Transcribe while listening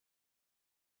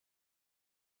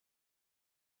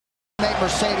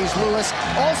Mercedes Lewis.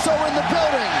 Also in the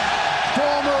building,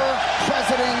 former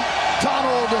President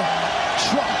Donald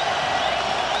Trump.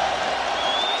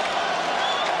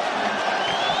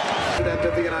 President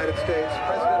of the United States,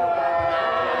 President Obama.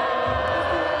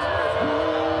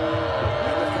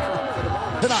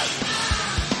 Tonight,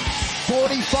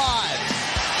 45,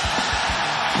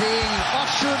 being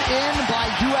ushered in by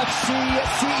UFC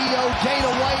CEO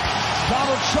Dana White.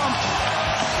 Donald Trump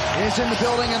is in the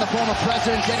building, and the former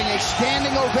president getting a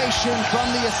standing ovation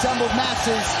from the assembled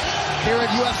masses here at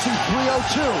UFC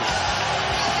 302.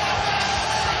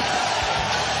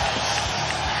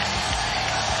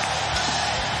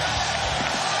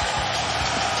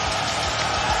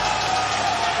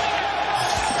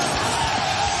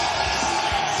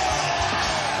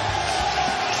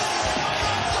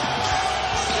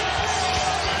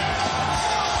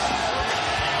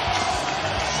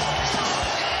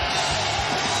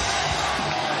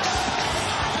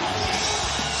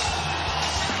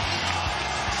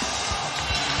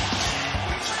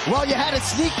 Well, you had a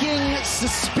sneaking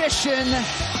suspicion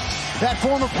that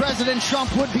former President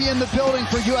Trump would be in the building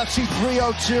for UFC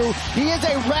 302. He is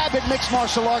a rabid mixed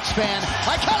martial arts fan.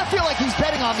 I kind of feel like he's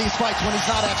betting on these fights when he's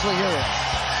not actually here.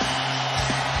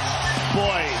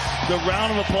 Boy, the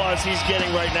round of applause he's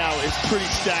getting right now is pretty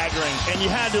staggering. And you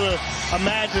had to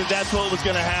imagine that's what was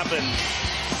going to happen.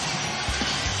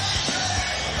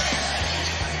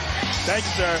 Thank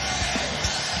you, sir.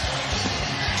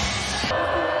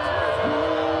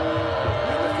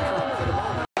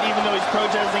 Even though he's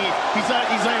protesting, he's not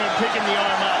even picking the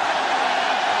arm up.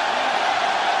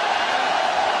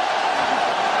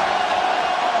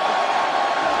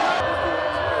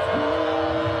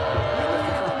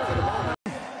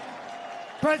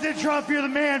 President Trump, you're the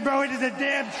man, bro. It is a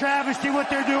damn travesty what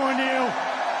they're doing to you.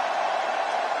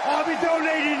 I'll be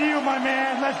donating to you, my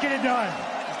man. Let's get it done.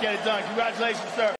 Let's get it done. Congratulations, sir.